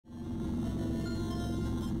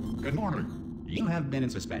Good morning. You have been in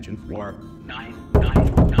suspension for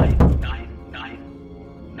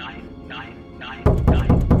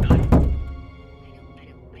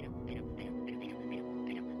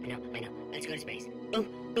 99999999999. I know. Let's go to space. Ooh.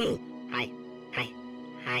 Hi.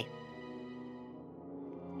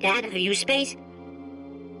 Dad, are you space?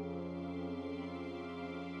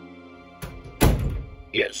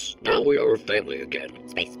 Yes, now we are a family again.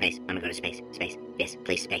 Space. I'm gonna go to space. Space. Yes,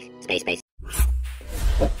 please, space.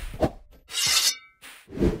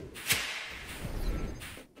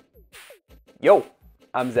 Yo,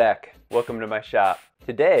 I'm Zach. Welcome to my shop.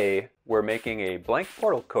 Today, we're making a blank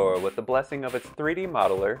portal core with the blessing of its 3D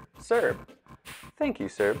modeler, Serb. Thank you,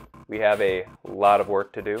 Serb. We have a lot of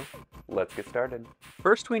work to do. Let's get started.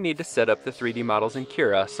 First, we need to set up the 3D models in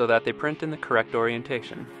Cura so that they print in the correct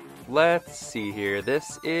orientation. Let's see here.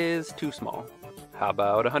 This is too small. How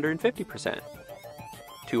about 150%?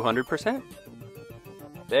 200%?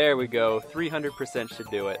 There we go. 300%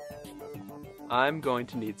 should do it. I'm going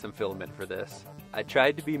to need some filament for this. I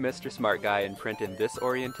tried to be Mr. Smart Guy and print in this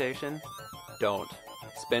orientation. Don't.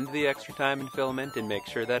 Spend the extra time in filament and make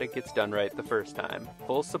sure that it gets done right the first time.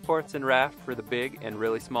 Full supports and raft for the big and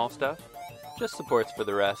really small stuff. Just supports for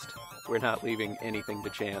the rest. We're not leaving anything to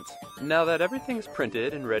chance. Now that everything's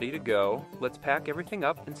printed and ready to go, let's pack everything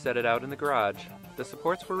up and set it out in the garage. The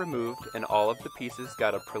supports were removed and all of the pieces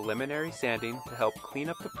got a preliminary sanding to help clean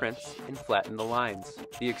up the prints and flatten the lines.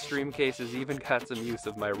 The extreme cases even got some use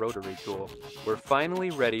of my rotary tool. We're finally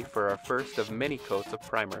ready for our first of many coats of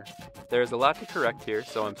primer. There's a lot to correct here,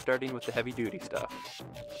 so I'm starting with the heavy-duty stuff.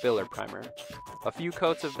 Filler primer. A few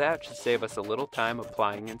coats of that should save us a little time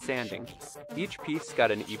applying and sanding. Each piece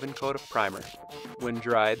got an even coat of primer. When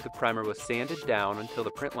dried, the primer was sanded down until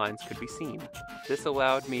the print lines could be seen. This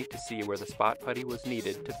allowed me to see where the spot putty was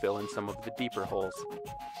needed to fill in some of the deeper holes.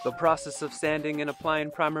 The process of sanding and applying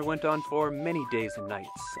primer went on for many days and nights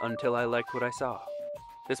until I liked what I saw.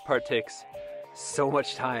 This part takes so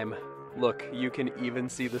much time. Look, you can even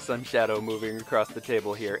see the sun shadow moving across the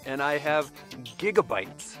table here, and I have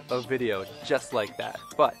gigabytes of video just like that.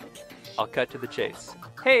 But I'll cut to the chase.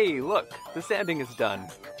 Hey, look, the sanding is done.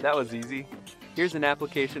 That was easy. Here's an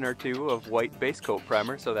application or two of white base coat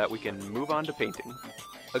primer so that we can move on to painting.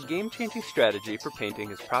 A game-changing strategy for painting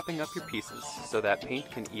is propping up your pieces so that paint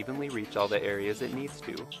can evenly reach all the areas it needs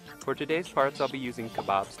to. For today's parts, I'll be using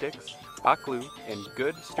kebab sticks, hot glue, and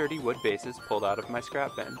good sturdy wood bases pulled out of my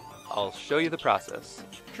scrap bin. I'll show you the process.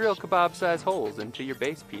 Drill kebab-sized holes into your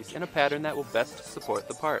base piece in a pattern that will best support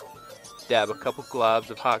the part. Dab a couple globs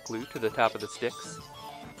of hot glue to the top of the sticks.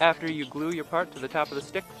 After you glue your part to the top of the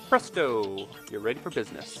stick, presto! You're ready for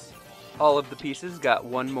business. All of the pieces got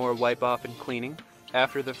one more wipe off and cleaning.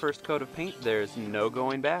 After the first coat of paint, there's no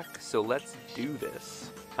going back, so let's do this.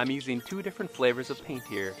 I'm using two different flavors of paint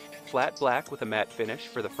here. Flat black with a matte finish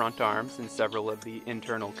for the front arms and several of the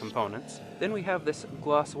internal components. Then we have this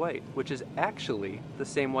gloss white, which is actually the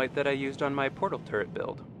same white that I used on my portal turret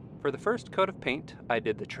build. For the first coat of paint, I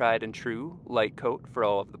did the tried and true light coat for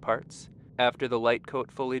all of the parts. After the light coat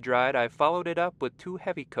fully dried, I followed it up with two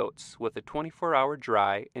heavy coats with a 24-hour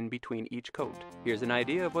dry in between each coat. Here's an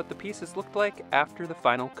idea of what the pieces looked like after the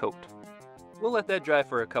final coat. We'll let that dry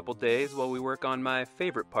for a couple days while we work on my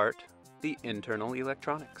favorite part, the internal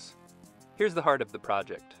electronics. Here's the heart of the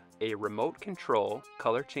project, a remote control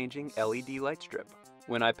color-changing LED light strip.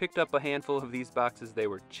 When I picked up a handful of these boxes, they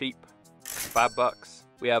were cheap, $5.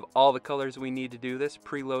 We have all the colors we need to do this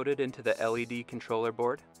preloaded into the LED controller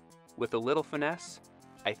board. With a little finesse,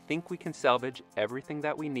 I think we can salvage everything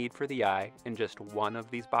that we need for the eye in just one of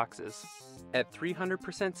these boxes. At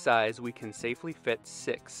 300% size, we can safely fit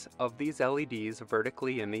 6 of these LEDs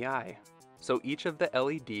vertically in the eye. So each of the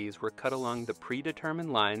LEDs were cut along the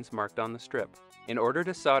predetermined lines marked on the strip. In order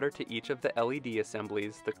to solder to each of the LED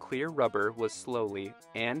assemblies, the clear rubber was slowly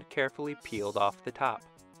and carefully peeled off the top.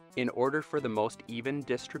 In order for the most even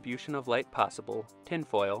distribution of light possible,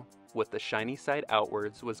 tinfoil, with the shiny side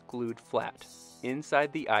outwards, was glued flat inside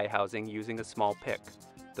the eye housing using a small pick.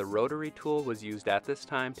 The rotary tool was used at this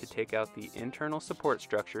time to take out the internal support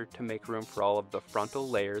structure to make room for all of the frontal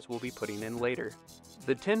layers we'll be putting in later.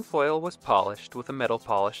 The tinfoil was polished with a metal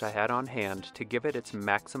polish I had on hand to give it its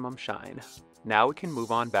maximum shine. Now we can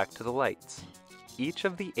move on back to the lights. Each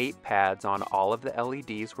of the 8 pads on all of the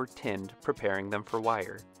LEDs were tinned, preparing them for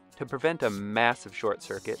wire. To prevent a massive short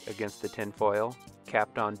circuit against the tinfoil,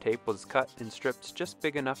 Kapton tape was cut in strips just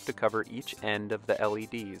big enough to cover each end of the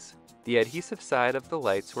LEDs. The adhesive side of the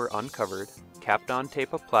lights were uncovered, Kapton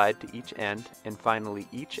tape applied to each end, and finally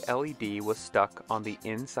each LED was stuck on the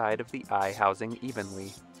inside of the eye housing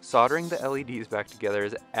evenly. Soldering the LEDs back together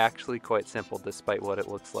is actually quite simple despite what it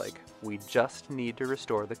looks like. We just need to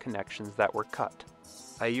restore the connections that were cut.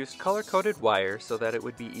 I used color-coded wire so that it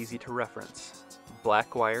would be easy to reference.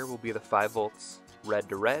 Black wire will be the 5 volts, red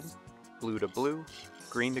to red, blue to blue,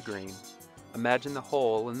 green to green. Imagine the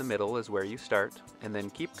hole in the middle is where you start, and then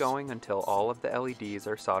keep going until all of the LEDs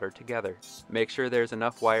are soldered together. Make sure there's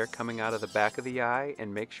enough wire coming out of the back of the eye,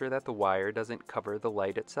 and make sure that the wire doesn't cover the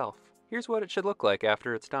light itself. Here's what it should look like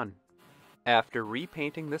after it's done. After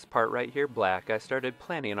repainting this part right here black, I started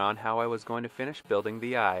planning on how I was going to finish building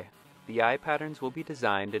the eye. The eye patterns will be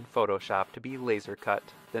designed in Photoshop to be laser cut,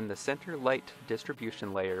 then the center light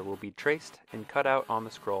distribution layer will be traced and cut out on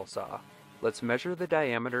the scroll saw. Let's measure the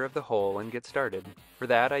diameter of the hole and get started. For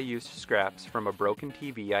that I used scraps from a broken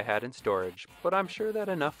TV I had in storage, but I'm sure that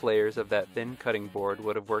enough layers of that thin cutting board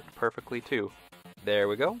would have worked perfectly too. There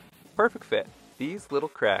we go. Perfect fit. These little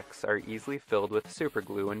cracks are easily filled with super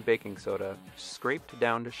glue and baking soda, scraped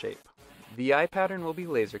down to shape. The eye pattern will be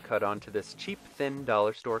laser cut onto this cheap thin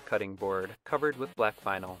dollar store cutting board covered with black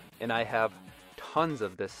vinyl, and I have tons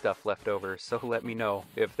of this stuff left over, so let me know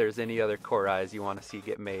if there's any other core eyes you want to see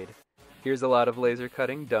get made. Here's a lot of laser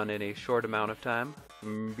cutting done in a short amount of time.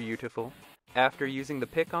 Beautiful. After using the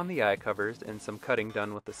pick on the eye covers and some cutting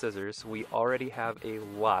done with the scissors, we already have a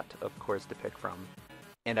lot of cores to pick from.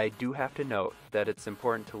 And I do have to note that it's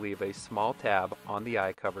important to leave a small tab on the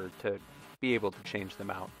eye cover to be able to change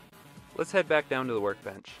them out. Let's head back down to the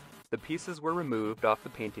workbench. The pieces were removed off the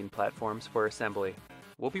painting platforms for assembly.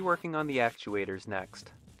 We'll be working on the actuators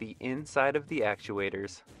next. The inside of the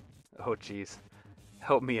actuators, oh geez,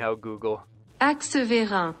 help me out Google, Axe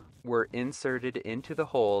vérin. Were inserted into the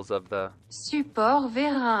holes of the Support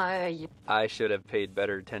vérin œil. I should have paid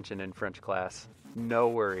better attention in French class. No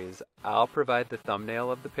worries, I'll provide the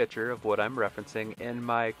thumbnail of the picture of what I'm referencing and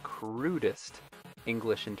my crudest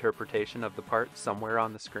English interpretation of the part somewhere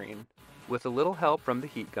on the screen. With a little help from the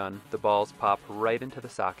heat gun, the balls pop right into the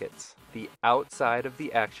sockets. The outside of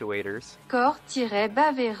the actuators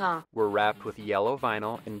Corps-bas vérin. were wrapped with yellow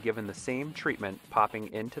vinyl and given the same treatment,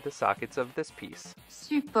 popping into the sockets of this piece.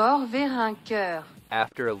 Support vérin cœur.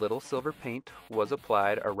 After a little silver paint was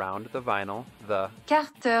applied around the vinyl, the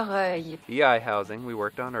Carter œil. eye housing we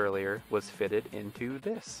worked on earlier was fitted into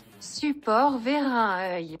this. Support vérin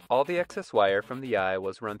œil. All the excess wire from the eye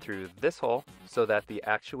was run through this hole so that the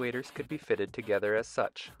actuators could be fitted together as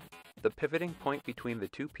such. The pivoting point between the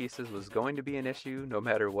two pieces was going to be an issue no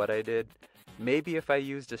matter what I did. Maybe if I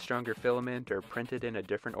used a stronger filament or printed in a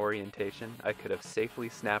different orientation, I could have safely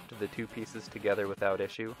snapped the two pieces together without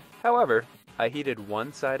issue. However, I heated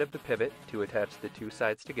one side of the pivot to attach the two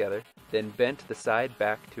sides together, then bent the side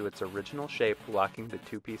back to its original shape, locking the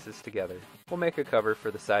two pieces together. We'll make a cover for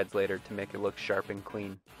the sides later to make it look sharp and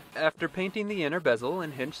clean. After painting the inner bezel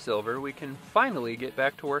in hinged silver, we can finally get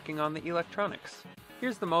back to working on the electronics.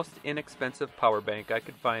 Here's the most inexpensive power bank I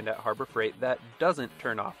could find at Harbor Freight that doesn't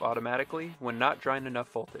turn off automatically when not drawing enough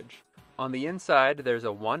voltage. On the inside, there's a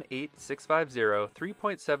 18650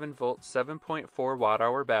 3.7 volt 7.4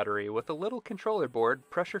 watt-hour battery with a little controller board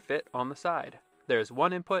pressure fit on the side. There's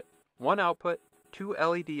one input, one output, two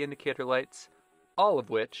LED indicator lights, all of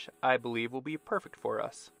which I believe will be perfect for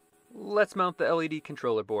us. Let's mount the LED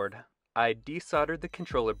controller board. I desoldered the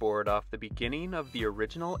controller board off the beginning of the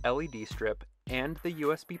original LED strip and the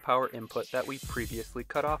USB power input that we previously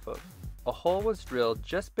cut off of. A hole was drilled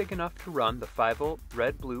just big enough to run the 5-volt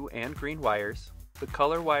red, blue, and green wires. The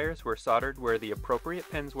color wires were soldered where the appropriate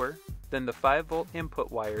pins were. Then the 5-volt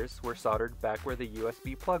input wires were soldered back where the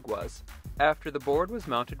USB plug was. After the board was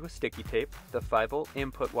mounted with sticky tape, the 5-volt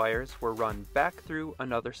input wires were run back through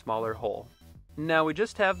another smaller hole. Now we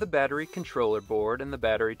just have the battery controller board and the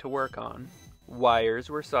battery to work on. Wires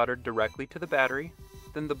were soldered directly to the battery.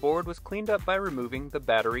 Then the board was cleaned up by removing the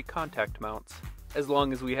battery contact mounts. As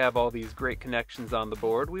long as we have all these great connections on the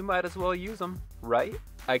board, we might as well use them, right?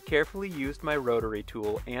 I carefully used my rotary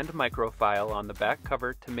tool and microfile on the back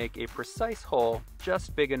cover to make a precise hole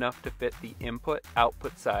just big enough to fit the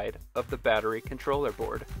input-output side of the battery controller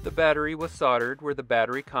board. The battery was soldered where the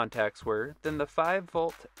battery contacts were, then the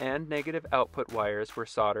 5-volt and negative output wires were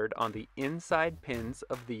soldered on the inside pins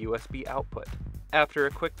of the USB output. After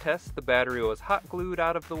a quick test, the battery was hot glued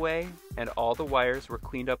out of the way, and all the wires were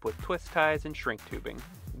cleaned up with twist ties and shrink tubing.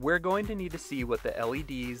 We're going to need to see what the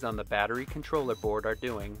LEDs on the battery controller board are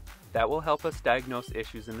doing. That will help us diagnose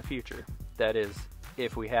issues in the future. That is,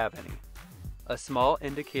 if we have any. A small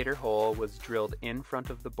indicator hole was drilled in front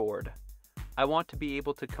of the board. I want to be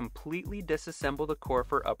able to completely disassemble the core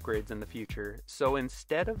for upgrades in the future, so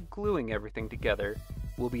instead of gluing everything together,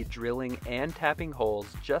 we'll be drilling and tapping holes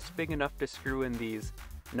just big enough to screw in these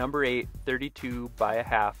number 8 32 by a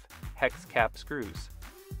half hex cap screws.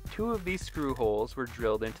 2 of these screw holes were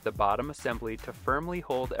drilled into the bottom assembly to firmly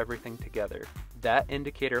hold everything together. That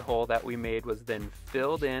indicator hole that we made was then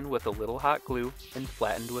filled in with a little hot glue and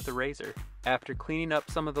flattened with a razor. After cleaning up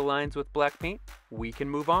some of the lines with black paint, we can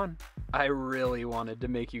move on. I really wanted to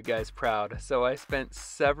make you guys proud, so I spent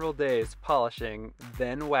several days polishing,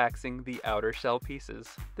 then waxing the outer shell pieces.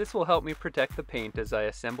 This will help me protect the paint as I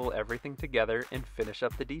assemble everything together and finish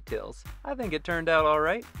up the details. I think it turned out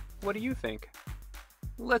alright. What do you think?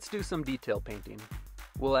 Let's do some detail painting.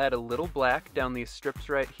 We'll add a little black down these strips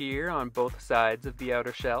right here on both sides of the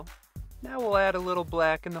outer shell. Now we'll add a little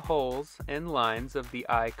black in the holes and lines of the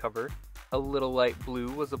eye cover. A little light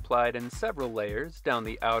blue was applied in several layers down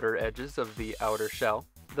the outer edges of the outer shell.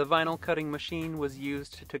 The vinyl cutting machine was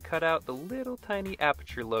used to cut out the little tiny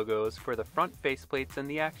Aperture logos for the front faceplates and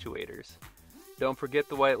the actuators. Don't forget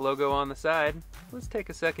the white logo on the side. Let's take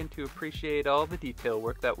a second to appreciate all the detail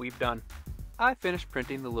work that we've done. I finished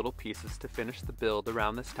printing the little pieces to finish the build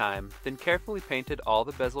around this time, then carefully painted all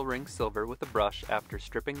the bezel rings silver with a brush after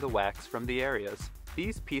stripping the wax from the areas.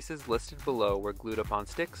 These pieces listed below were glued up on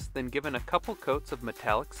sticks, then given a couple coats of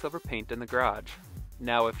metallic silver paint in the garage.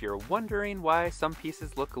 Now if you're wondering why some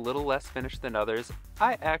pieces look a little less finished than others,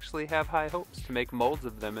 I actually have high hopes to make molds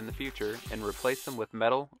of them in the future and replace them with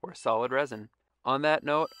metal or solid resin. On that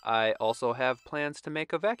note, I also have plans to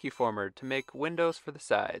make a vacuformer to make windows for the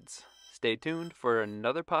sides. Stay tuned for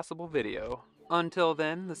another possible video. Until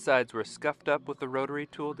then, the sides were scuffed up with the rotary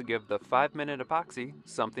tool to give the 5-minute epoxy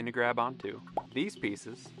something to grab onto. These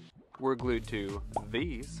pieces were glued to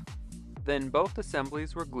these. Then both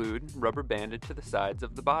assemblies were glued, rubber banded to the sides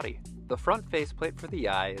of the body. The front faceplate for the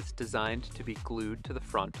eye is designed to be glued to the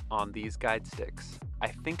front on these guide sticks. I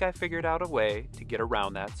think I figured out a way to get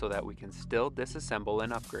around that so that we can still disassemble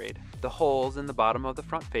and upgrade. The holes in the bottom of the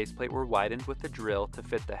front faceplate were widened with a drill to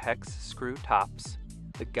fit the hex screw tops.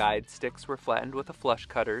 The guide sticks were flattened with a flush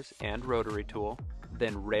cutters and rotary tool.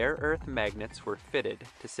 Then rare earth magnets were fitted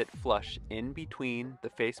to sit flush in between the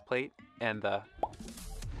faceplate and the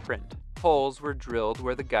print. Holes were drilled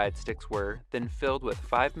where the guide sticks were, then filled with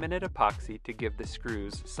 5-minute epoxy to give the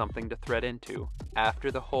screws something to thread into.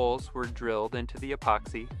 After the holes were drilled into the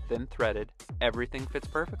epoxy, then threaded, everything fits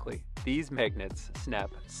perfectly. These magnets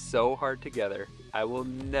snap so hard together, I will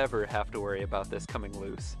never have to worry about this coming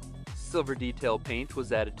loose. Silver detail paint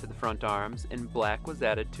was added to the front arms, and black was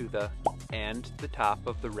added to the top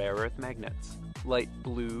of the rare earth magnets. Light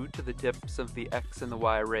blue to the tips of the X and the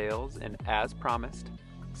Y rails, and as promised,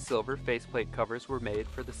 silver faceplate covers were made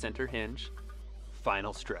for the center hinge.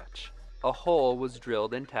 Final stretch. A hole was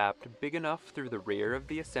drilled and tapped big enough through the rear of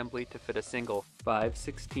the assembly to fit a single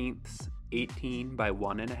 5/16 18 by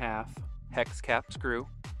 1.5 hex cap screw.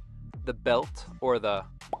 The belt, or the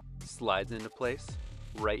slides into place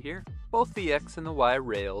right here. Both the X and the Y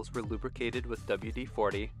rails were lubricated with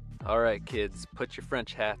WD-40. Alright kids, put your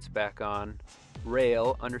French hats back on.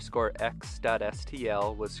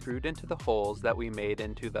 Rail_X.STL was screwed into the holes that we made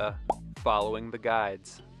into the following the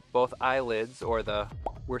guides. Both eyelids, or the,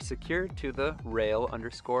 were secured to the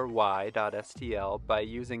Rail_Y.STL by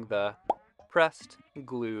using the pressed,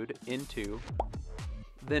 glued into.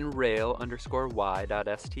 Then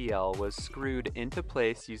Rail_Y.STL was screwed into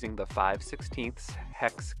place using the 5/16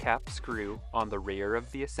 hex cap screw on the rear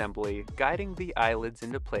of the assembly, guiding the eyelids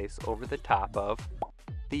into place over the top of.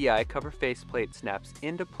 The eye cover faceplate snaps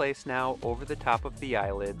into place now over the top of the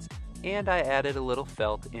eyelids, and I added a little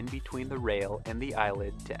felt in between the rail and the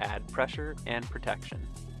eyelid to add pressure and protection.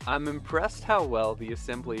 I'm impressed how well the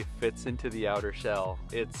assembly fits into the outer shell.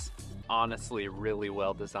 It's honestly really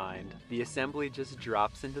well designed. The assembly just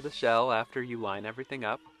drops into the shell after you line everything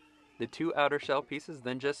up. The 2 outer shell pieces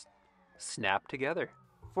then just snap together.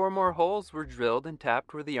 4 more holes were drilled and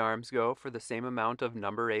tapped where the arms go for the same amount of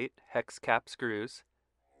number 8 hex cap screws.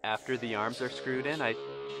 After the arms are screwed in, I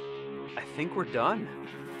think we're done.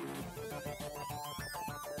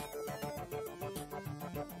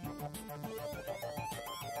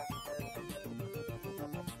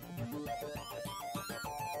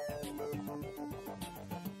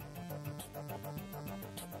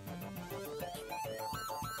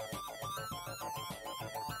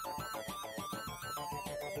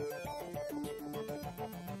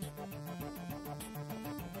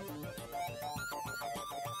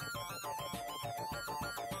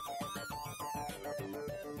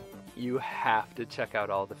 You have to check out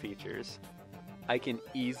all the features. I can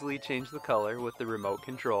easily change the color with the remote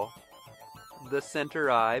control. The center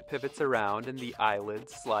eye pivots around and the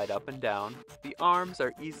eyelids slide up and down. The arms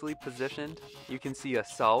are easily positioned. You can see a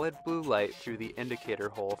solid blue light through the indicator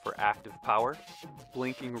hole for active power,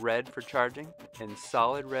 blinking red for charging, and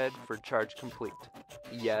solid red for charge complete.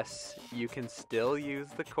 Yes, you can still use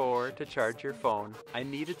the core to charge your phone. I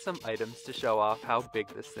needed some items to show off how big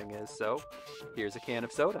this thing is, so here's a can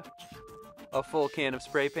of soda, a full can of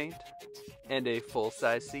spray paint, and a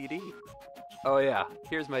full-size CD. Oh yeah,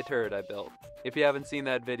 here's my turret I built. If you haven't seen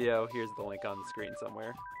that video, here's the link on the screen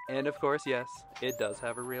somewhere. And of course, yes, it does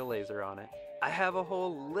have a real laser on it. I have a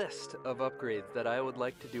whole list of upgrades that I would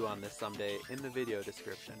like to do on this someday in the video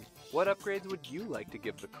description. What upgrades would you like to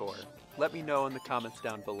give the core? Let me know in the comments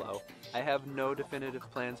down below. I have no definitive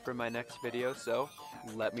plans for my next video, so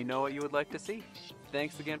let me know what you would like to see.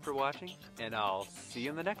 Thanks again for watching, and I'll see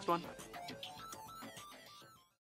you in the next one.